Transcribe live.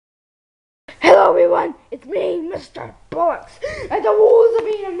it's me, Mr. Bollox, and the walls are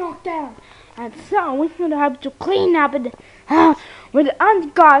being knocked down. And so we're going to have to clean up it with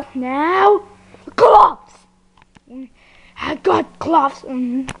ungot now gloves. I got gloves,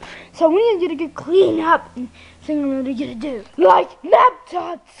 so we need to get clean up. So I'm going to do like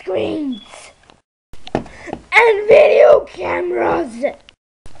laptop screens and video cameras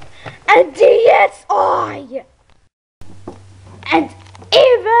and DSI and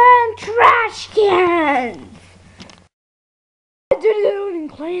even trash cans. And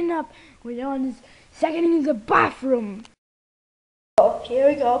clean up. We're on this second in the bathroom. Oh, here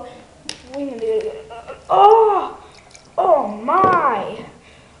we go. We're gonna do it. Oh my.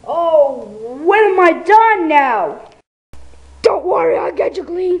 Oh, when am I done now? Don't worry, I'll get you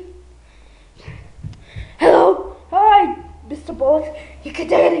clean. Hello? Hi, Mr. Bollox. You can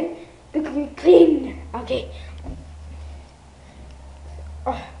take it clean. Okay.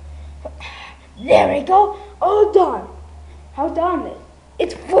 There we go. All done. How done it?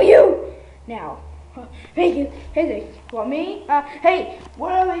 It's for you now. Hey, for me? Hey,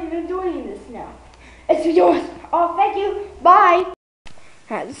 what are we even doing this now? It's yours. Oh, thank you. Bye.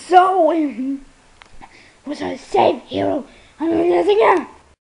 So, was I a safe hero? I'm doing this again.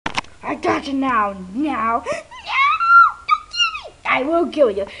 I got you now. No! I will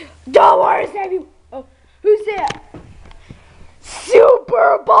kill you. Don't worry, save you. Oh, who's that?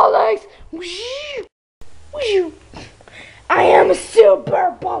 Superbollox. I am a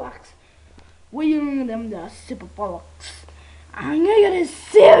superbollox. What are you doing them, the superbollox? I'm gonna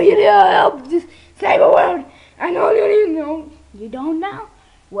sell you to help this save the world. I know you know. You don't know?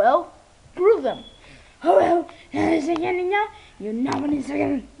 Well, prove them. Oh well, in a second now. You know in a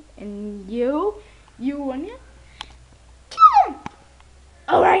second. And you want it? Kill him!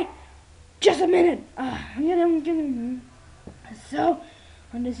 Alright, just a minute. I'm gonna. So,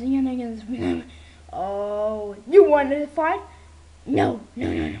 on this again against me. Oh, you wanted to fight? No.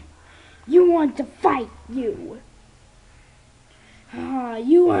 You want to fight, you.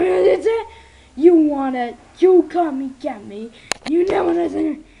 You wanted to? You come get me. You never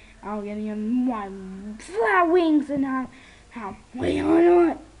listen. I'll get you my flat wings and what do you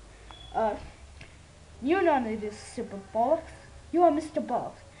want? You're not this superbollox. You are Mr.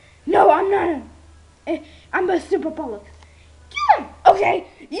 Bollox. No, I'm not. I'm a superbollox. Get him! Okay.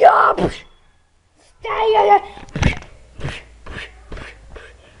 Yup. Stay there.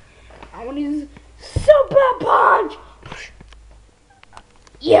 I want to use super punch.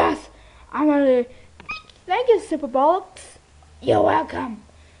 Yes, I'm gonna. Thank you, superbollox. You're welcome.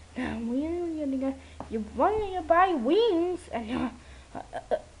 Now we're gonna go. You're running to buy wings and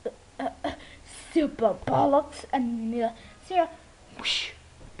superbollox and see.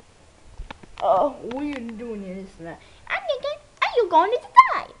 Oh, we're doing this now. Are you going to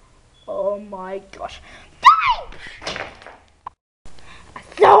die? Oh my gosh. Die!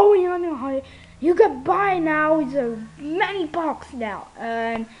 So you can buy now with a many box now.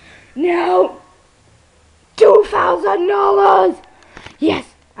 And now $2,000. Yes,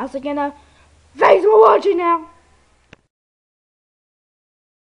 I was gonna. Thanks for watching now.